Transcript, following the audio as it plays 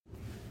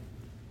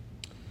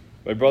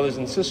My brothers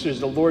and sisters,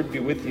 the Lord be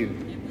with you.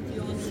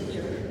 And with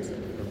your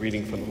spirit. A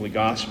reading from the Holy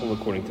Gospel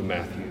according to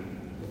Matthew.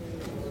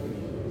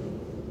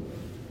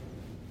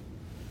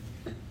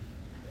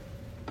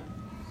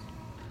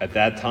 At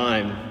that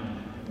time,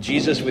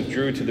 Jesus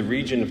withdrew to the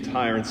region of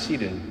Tyre and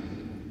Sidon.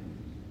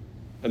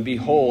 And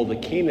behold, a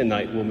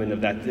Canaanite woman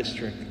of that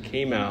district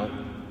came out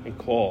and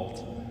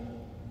called,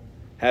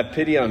 "Have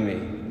pity on me,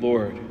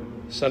 Lord,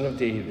 Son of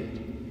David.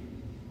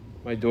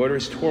 My daughter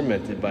is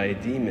tormented by a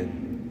demon."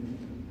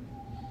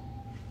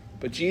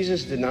 But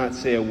Jesus did not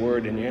say a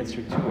word in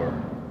answer to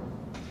her.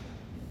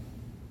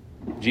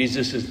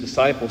 Jesus'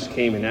 disciples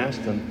came and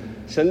asked him,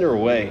 "Send her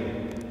away,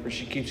 for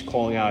she keeps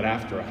calling out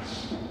after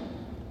us."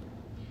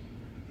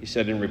 He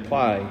said in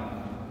reply,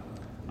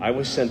 "I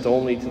was sent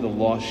only to the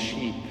lost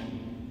sheep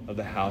of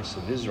the house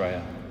of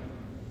Israel."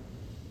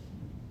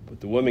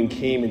 But the woman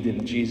came and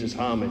did Jesus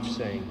homage,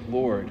 saying,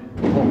 "Lord,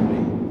 help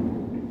me."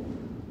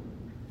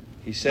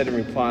 He said in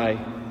reply,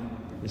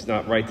 "It's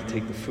not right to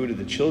take the food of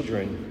the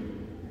children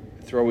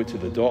and throw it to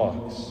the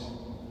dogs."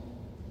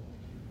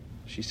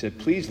 She said,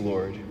 "Please,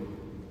 Lord,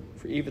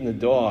 for even the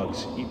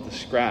dogs eat the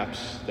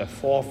scraps that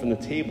fall from the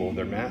table of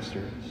their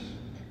masters."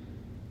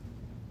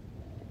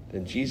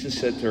 Then Jesus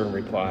said to her in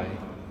reply,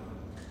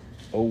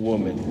 "O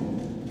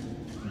woman,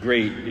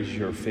 great is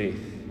your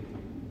faith.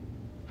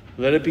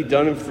 Let it be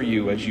done for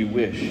you as you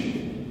wish."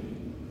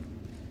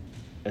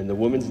 And the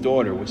woman's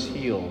daughter was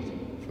healed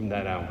from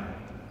that hour.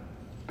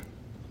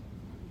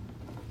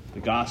 The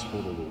Gospel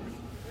of the Lord.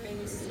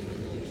 Praise to you,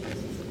 Lord Jesus.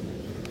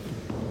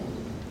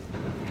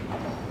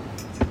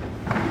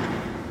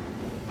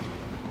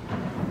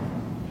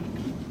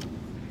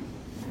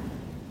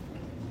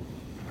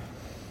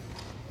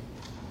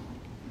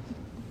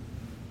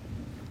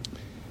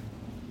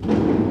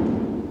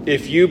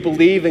 If you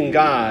believe in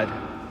God,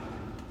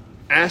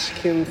 ask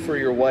him for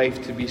your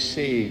wife to be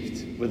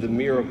saved with a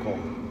miracle.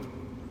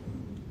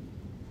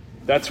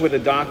 That's what a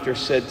doctor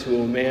said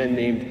to a man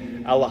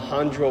named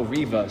Alejandro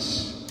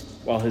Rivas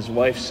while his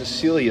wife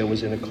Cecilia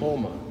was in a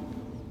coma.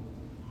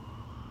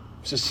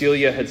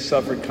 Cecilia had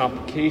suffered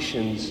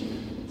complications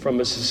from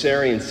a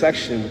cesarean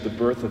section with the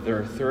birth of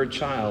their third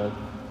child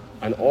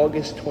on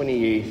August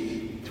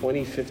 28th,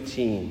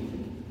 2015.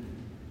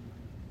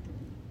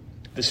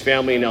 This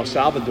family in El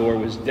Salvador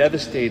was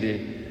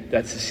devastated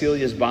that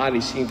Cecilia's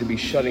body seemed to be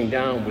shutting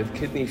down with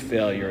kidney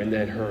failure and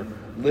then her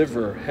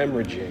liver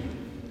hemorrhaging.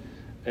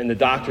 And the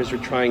doctors were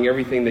trying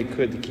everything they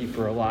could to keep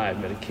her alive.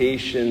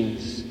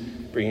 Medications,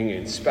 bringing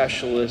in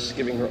specialists,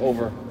 giving her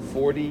over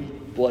 40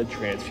 blood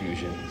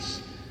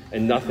transfusions.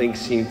 And nothing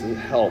seemed to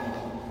help,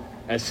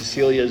 as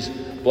Cecilia's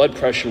blood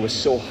pressure was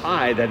so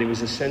high that it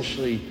was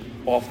essentially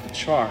off the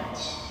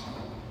charts.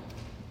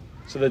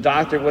 So the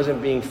doctor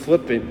wasn't being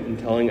flippant in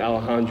telling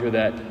Alejandro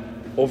that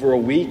over a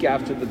week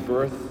after the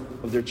birth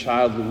of their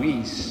child,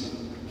 Luis,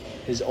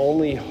 his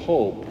only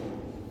hope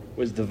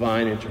was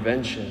divine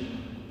intervention.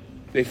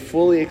 They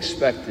fully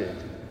expected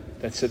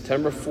that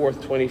September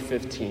 4th,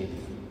 2015,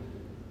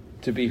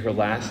 to be her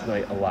last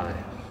night alive.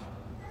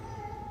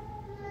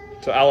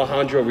 So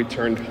Alejandro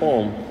returned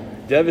home,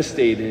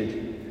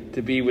 devastated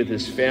to be with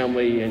his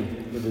family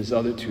and with his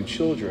other two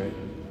children.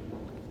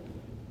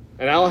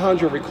 And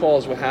Alejandro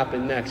recalls what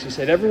happened next. He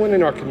said, "Everyone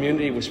in our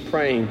community was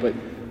praying, but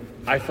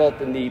I felt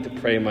the need to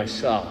pray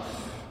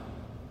myself."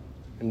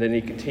 And then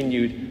he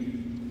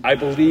continued, "I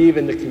believe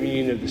in the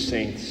communion of the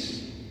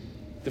saints,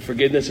 the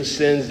forgiveness of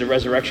sins, the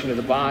resurrection of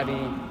the body,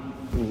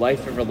 and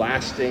life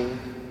everlasting.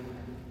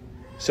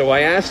 So I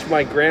asked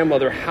my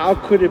grandmother, how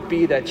could it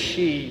be that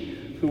she,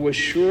 who was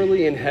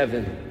surely in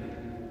heaven,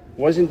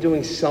 wasn't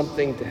doing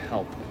something to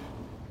help?"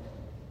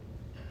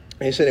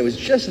 And he said it was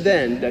just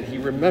then that he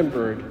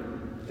remembered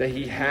that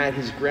he had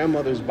his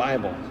grandmother's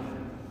Bible.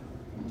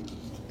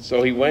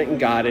 So he went and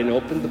got it and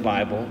opened the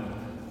Bible,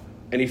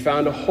 and he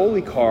found a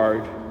holy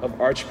card of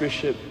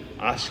Archbishop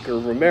Oscar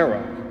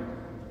Romero.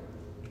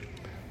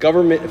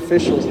 Government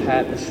officials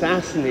had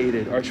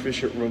assassinated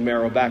Archbishop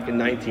Romero back in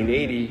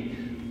 1980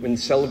 when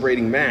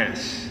celebrating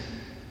Mass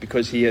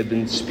because he had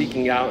been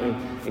speaking out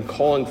and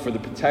calling for the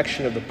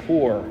protection of the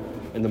poor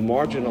and the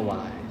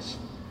marginalized.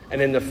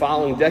 And in the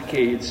following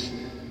decades,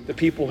 the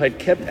people had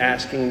kept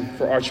asking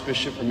for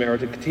Archbishop Romero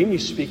to continue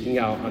speaking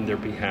out on their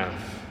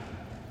behalf,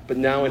 but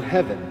now in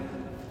heaven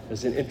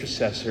as an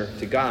intercessor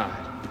to God.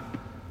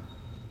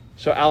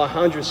 So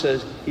Alejandro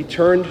says he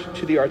turned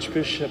to the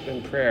Archbishop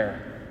in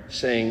prayer,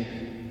 saying,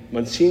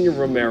 "Monsignor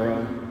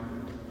Romero,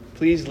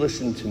 please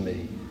listen to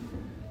me.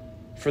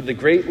 For the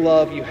great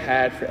love you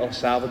had for El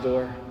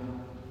Salvador,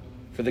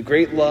 for the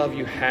great love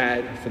you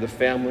had for the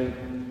family,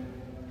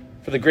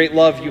 for the great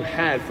love you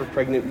had for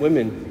pregnant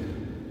women,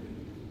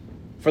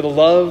 for the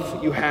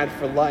love you had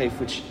for life,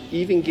 which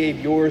even gave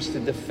yours to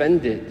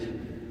defend it,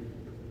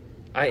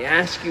 I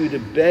ask you to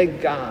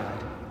beg God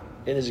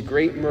in his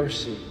great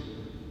mercy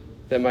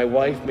that my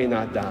wife may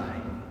not die.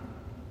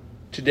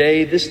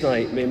 Today, this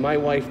night, may my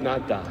wife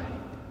not die.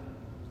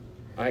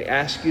 I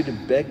ask you to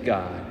beg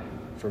God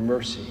for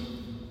mercy."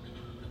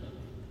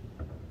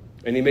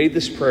 And he made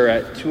this prayer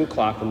at 2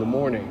 o'clock in the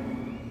morning.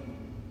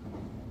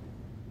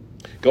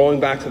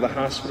 Going back to the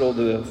hospital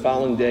the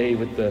following day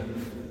with the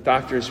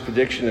doctor's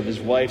prediction of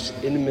his wife's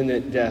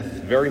imminent death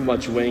very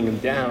much weighing him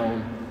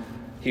down,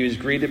 he was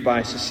greeted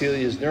by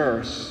Cecilia's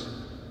nurse,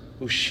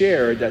 who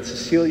shared that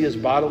Cecilia's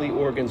bodily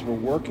organs were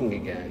working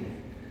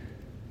again,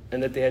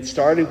 and that they had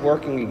started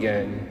working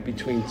again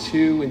between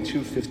 2 and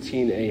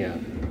 2:15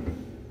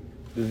 a.m.,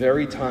 the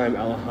very time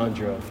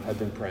Alejandro had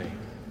been praying.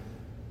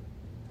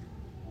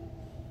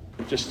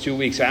 Just 2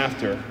 weeks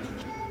after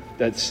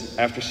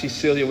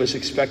Cecilia was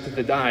expected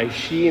to die,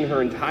 she and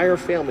her entire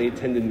family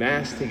attended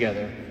Mass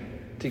together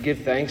to give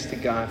thanks to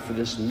God for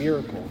this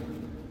miracle,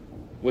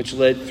 which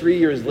led 3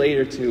 years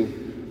later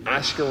to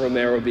Oscar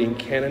Romero being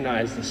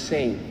canonized a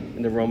saint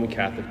in the Roman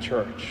Catholic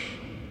Church,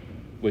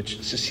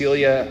 which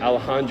Cecilia,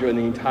 Alejandro, and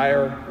the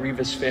entire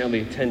Rivas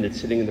family attended,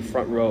 sitting in the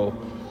front row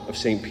of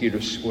St.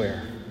 Peter's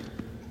Square.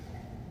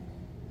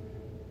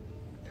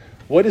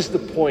 What is the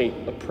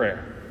point of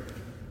prayer?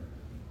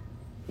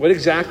 What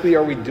exactly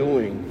are we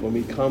doing when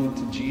we come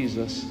to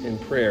Jesus in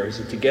prayer? Is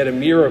it to get a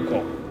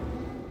miracle?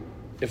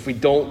 If we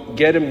don't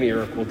get a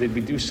miracle, did we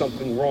do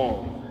something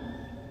wrong?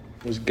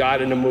 Was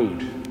God in a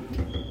mood?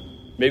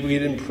 Maybe we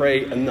didn't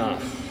pray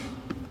enough.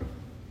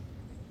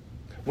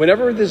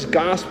 Whenever this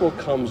gospel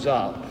comes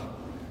up,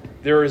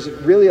 there is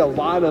really a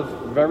lot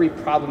of very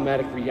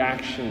problematic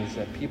reactions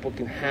that people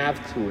can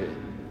have to it.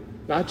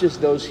 Not just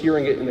those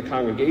hearing it in the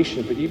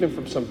congregation, but even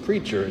from some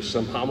preachers,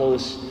 some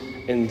homilists,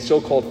 and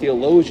so-called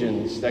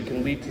theologians, that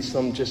can lead to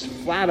some just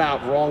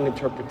flat-out wrong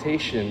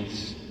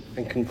interpretations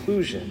and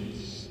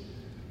conclusions.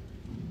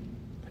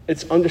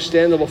 It's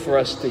understandable for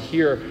us to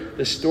hear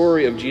the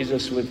story of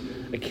Jesus with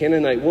a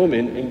Canaanite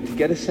woman and to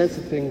get a sense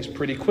of things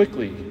pretty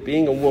quickly.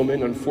 Being a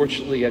woman,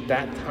 unfortunately, at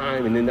that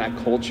time and in that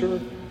culture,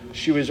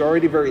 she was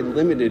already very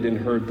limited in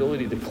her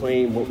ability to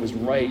claim what was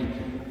right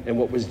and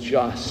what was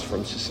just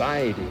from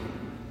society.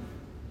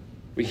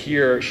 We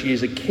hear she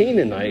is a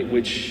Canaanite,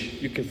 which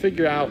you can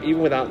figure out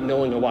even without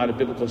knowing a lot of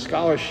biblical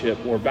scholarship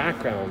or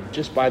background,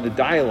 just by the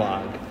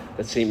dialogue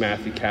that St.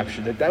 Matthew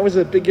captured, that was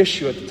a big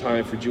issue at the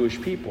time for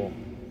Jewish people.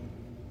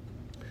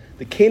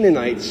 The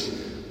Canaanites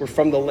were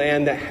from the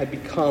land that had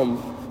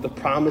become the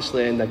promised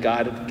land that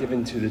God had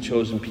given to the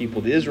chosen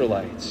people, the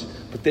Israelites,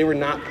 but they were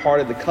not part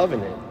of the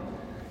covenant.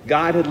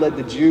 God had led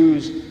the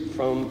Jews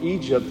from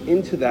Egypt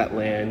into that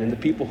land, and the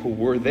people who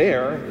were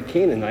there, the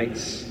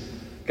Canaanites,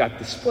 got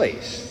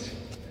displaced.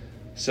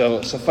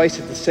 So suffice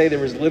it to say, there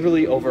was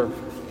literally over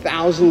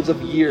thousands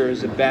of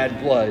years of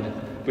bad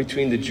blood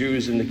between the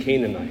Jews and the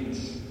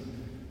Canaanites.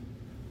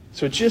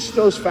 So just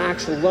those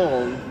facts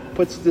alone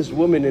puts this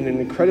woman in an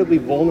incredibly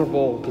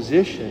vulnerable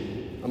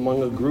position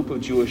among a group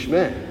of Jewish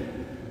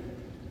men.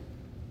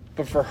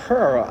 But for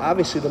her,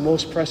 obviously the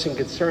most pressing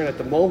concern at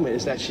the moment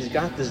is that she's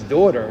got this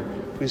daughter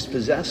who's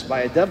possessed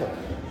by a devil.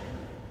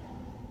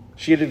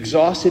 She had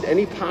exhausted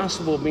any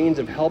possible means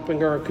of helping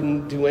her,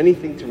 couldn't do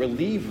anything to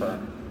relieve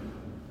her.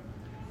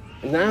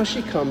 And now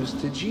she comes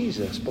to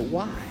Jesus. But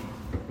why?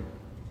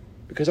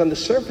 Because on the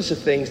surface of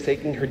things,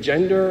 taking her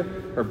gender,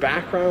 her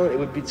background, it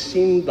would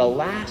seem the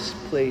last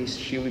place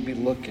she would be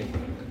looking.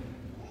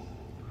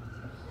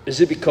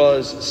 Is it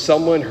because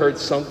someone heard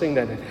something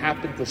that had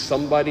happened to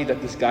somebody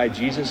that this guy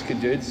Jesus could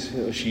do?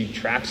 So she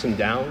tracks him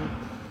down?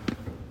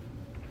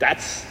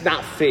 That's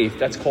not faith.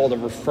 That's called a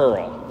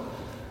referral.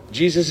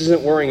 Jesus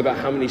isn't worrying about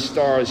how many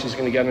stars he's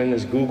going to get on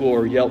his Google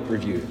or Yelp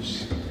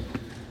reviews.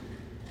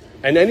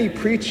 And any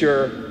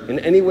preacher in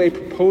any way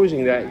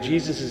proposing that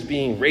Jesus is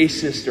being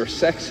racist or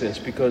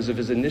sexist because of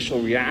his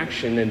initial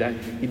reaction and that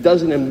he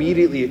doesn't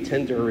immediately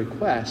attend to her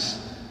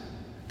requests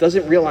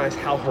doesn't realize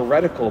how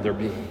heretical they're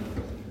being.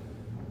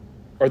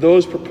 Or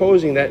those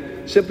proposing that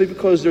simply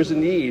because there's a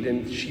need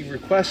and she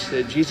requests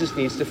it, Jesus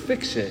needs to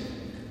fix it.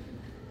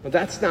 Well,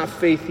 that's not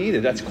faith either.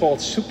 That's called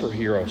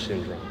superhero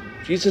syndrome.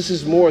 Jesus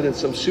is more than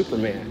some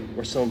Superman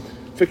or some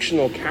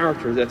fictional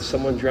character that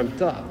someone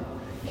dreamt up.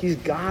 He's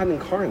God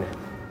incarnate.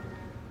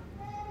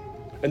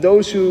 And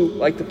those who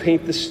like to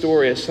paint this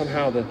story as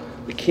somehow the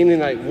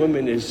Canaanite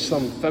woman is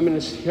some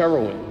feminist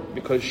heroine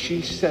because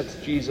she sets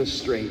Jesus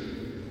straight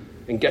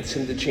and gets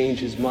him to change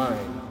his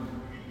mind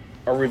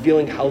are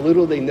revealing how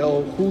little they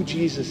know who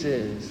Jesus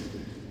is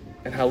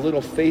and how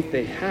little faith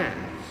they have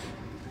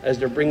as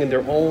they're bringing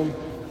their own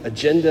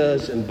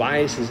agendas and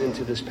biases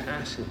into this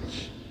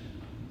passage.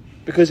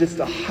 Because it's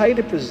the height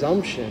of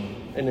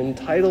presumption and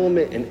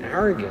entitlement and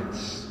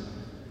arrogance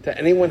that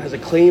anyone has a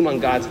claim on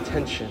God's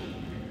attention.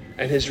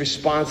 And his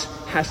response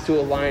has to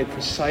align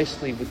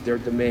precisely with their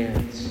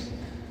demands.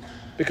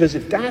 Because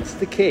if that's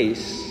the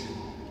case,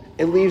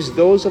 it leaves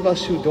those of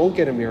us who don't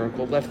get a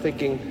miracle left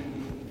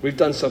thinking we've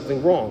done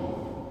something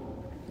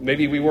wrong.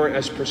 Maybe we weren't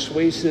as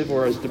persuasive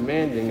or as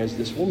demanding as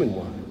this woman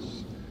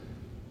was.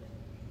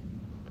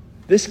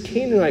 This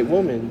Canaanite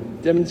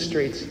woman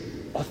demonstrates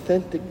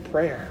authentic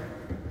prayer,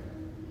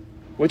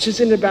 which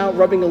isn't about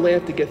rubbing a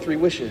lamp to get 3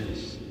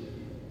 wishes.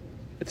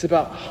 It's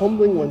about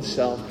humbling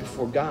oneself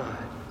before God.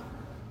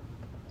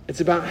 It's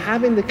about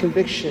having the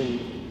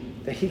conviction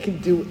that he can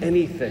do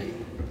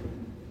anything.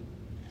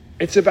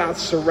 It's about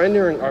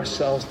surrendering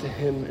ourselves to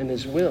him and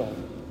his will.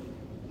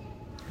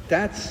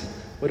 That's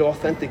what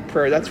authentic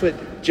prayer, that's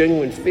what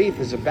genuine faith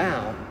is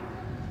about,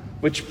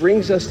 which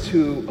brings us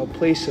to a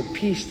place of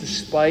peace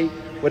despite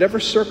whatever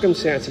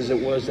circumstances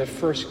it was that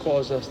first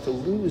caused us to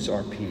lose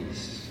our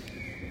peace.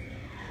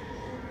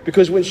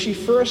 Because when she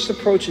first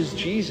approaches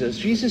Jesus,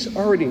 Jesus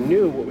already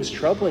knew what was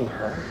troubling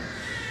her.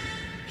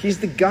 He's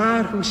the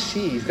God who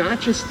sees,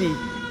 not just the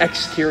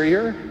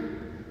exterior,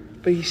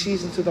 but he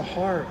sees into the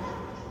heart.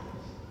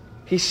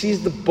 He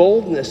sees the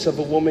boldness of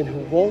a woman who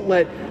won't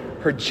let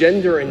her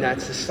gender in that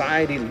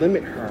society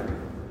limit her.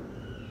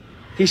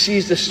 He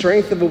sees the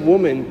strength of a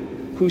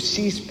woman who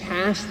sees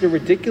past the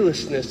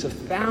ridiculousness of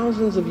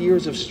thousands of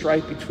years of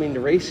strife between the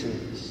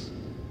races.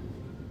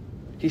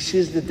 He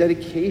sees the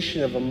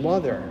dedication of a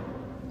mother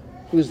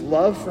whose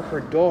love for her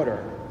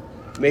daughter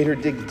made her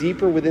dig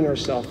deeper within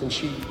herself than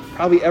she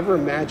probably ever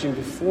imagined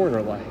before in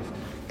her life,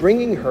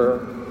 bringing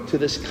her to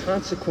this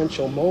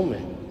consequential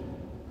moment.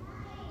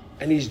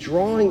 And he's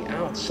drawing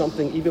out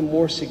something even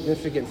more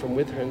significant from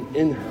within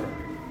in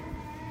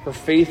her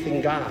faith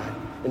in God,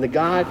 and the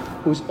God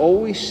who's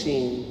always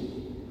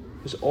seen,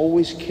 who's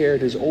always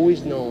cared, has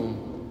always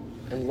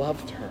known and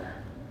loved her,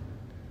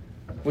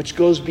 which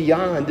goes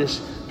beyond this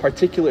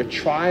particular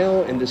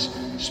trial and this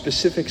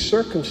specific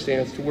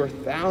circumstance to where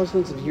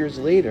thousands of years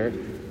later,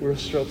 we're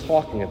still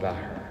talking about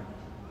her.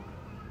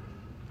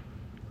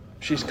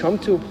 She's come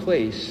to a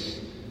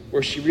place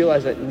where she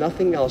realized that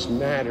nothing else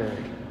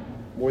mattered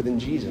more than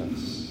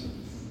Jesus.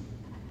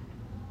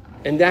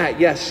 And that,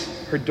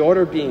 yes, her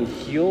daughter being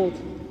healed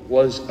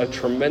was a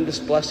tremendous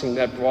blessing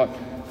that brought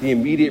the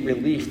immediate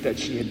relief that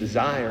she had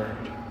desired.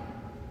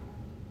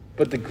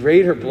 But the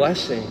greater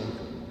blessing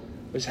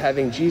was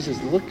having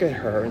Jesus look at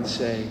her and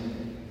say,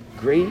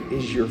 "Great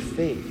is your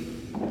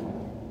faith."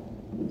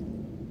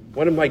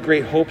 One of my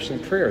great hopes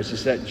and prayers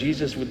is that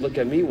Jesus would look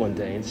at me one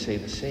day and say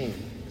the same.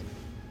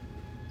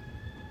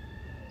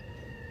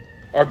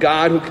 Our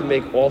God, who can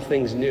make all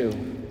things new,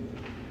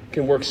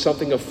 can work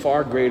something of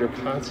far greater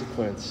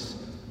consequence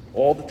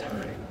all the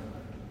time.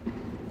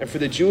 And for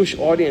the Jewish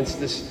audience,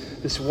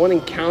 this one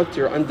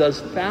encounter undoes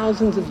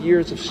thousands of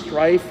years of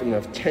strife and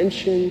of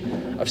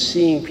tension, of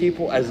seeing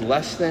people as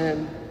less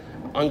than,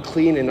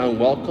 unclean and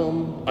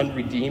unwelcome,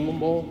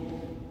 unredeemable,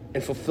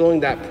 and fulfilling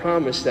that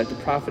promise that the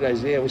prophet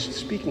Isaiah was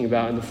speaking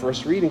about in the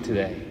first reading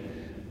today,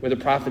 where the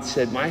prophet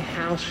said, "My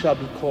house shall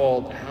be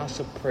called a house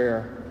of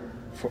prayer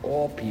for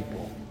all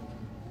people."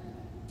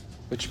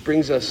 Which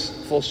brings us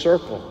full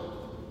circle.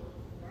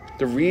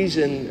 The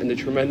reason and the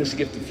tremendous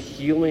gift of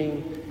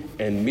healing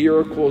and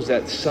miracles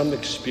that some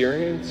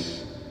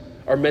experience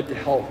are meant to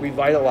help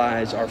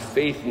revitalize our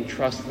faith and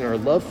trust and our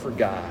love for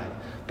God,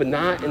 but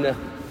not in a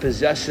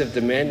possessive,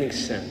 demanding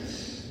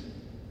sense.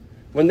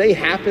 When they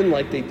happen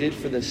like they did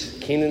for this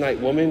Canaanite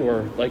woman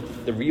or like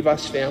the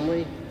Rivas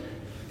family,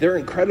 they're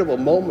incredible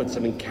moments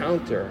of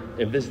encounter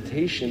and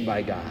visitation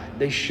by God.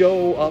 They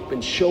show up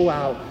and show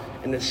out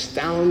in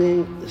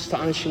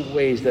astonishing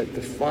ways that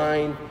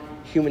define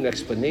human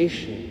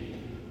explanation.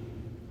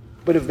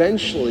 But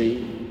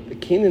eventually, the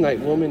Canaanite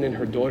woman and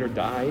her daughter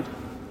died,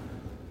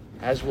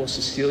 as will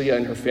Cecilia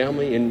and her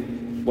family,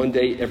 and one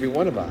day every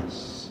one of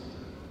us.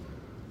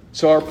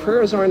 So our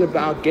prayers aren't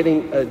about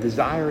getting a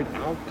desired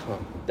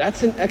outcome.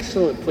 That's an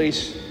excellent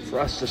place for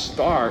us to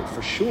start,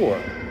 for sure,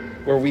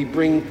 where we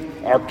bring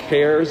our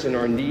cares and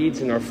our needs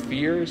and our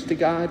fears to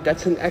God.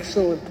 That's an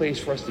excellent place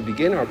for us to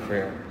begin our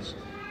prayers.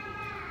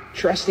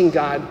 Trusting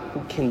God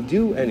who can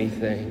do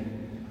anything,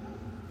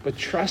 but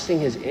trusting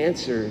his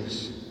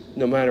answers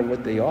no matter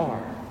what they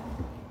are.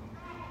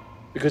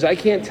 Because I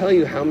can't tell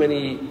you how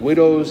many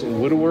widows and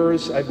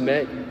widowers I've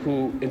met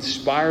who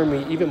inspire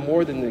me even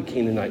more than the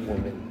Canaanite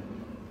woman,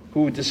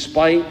 who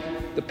despite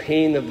the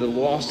pain of the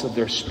loss of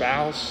their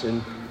spouse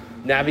and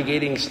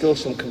navigating still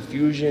some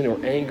confusion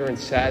or anger and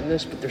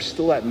sadness, but they're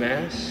still at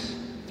Mass,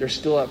 they're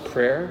still at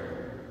prayer.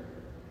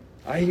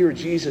 I hear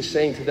Jesus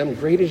saying to them,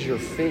 "Great is your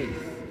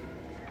faith."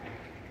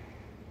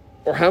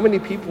 Or how many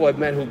people I've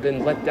met who've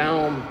been let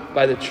down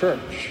by the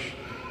church,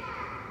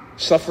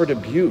 suffered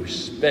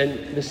abuse,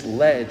 been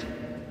misled,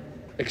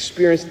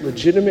 experienced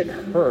legitimate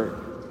hurt,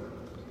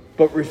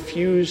 but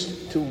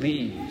refused to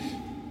leave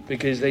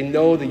because they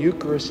know the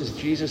Eucharist is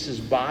Jesus'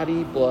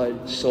 body,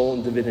 blood, soul,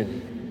 and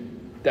divinity,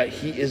 that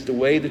he is the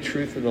way, the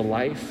truth, and the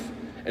life.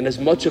 And as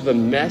much of a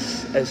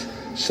mess as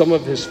some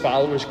of his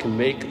followers can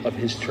make of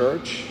his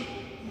church,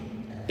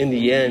 in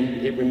the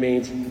end, it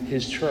remains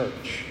his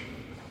church.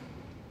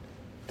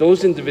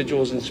 Those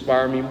individuals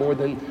inspire me more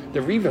than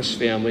the Rivas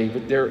family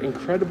with their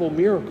incredible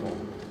miracle.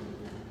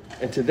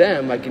 And to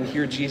them, I can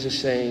hear Jesus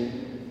saying,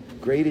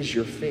 "Great is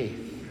your faith."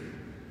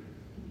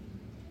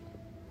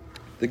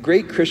 The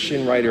great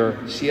Christian writer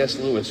C.S.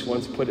 Lewis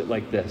once put it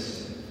like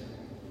this.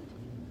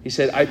 He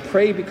said, "I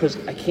pray because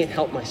I can't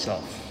help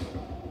myself.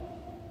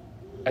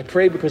 I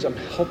pray because I'm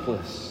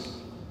helpless.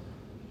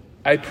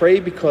 I pray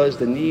because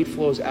the need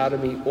flows out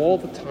of me all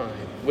the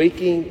time,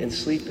 waking and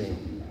sleeping.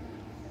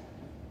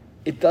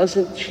 It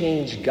doesn't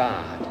change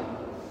God.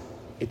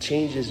 It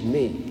changes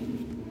me."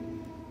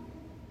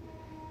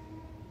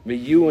 May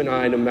you and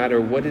I, no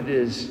matter what it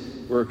is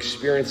we're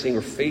experiencing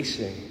or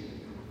facing,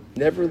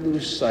 never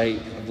lose sight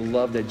of the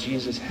love that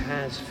Jesus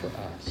has for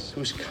us,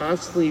 who's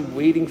constantly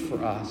waiting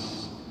for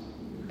us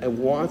and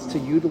wants to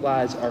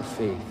utilize our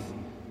faith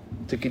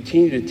to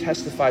continue to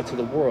testify to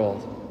the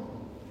world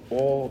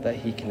all that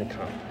he can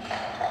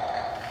accomplish.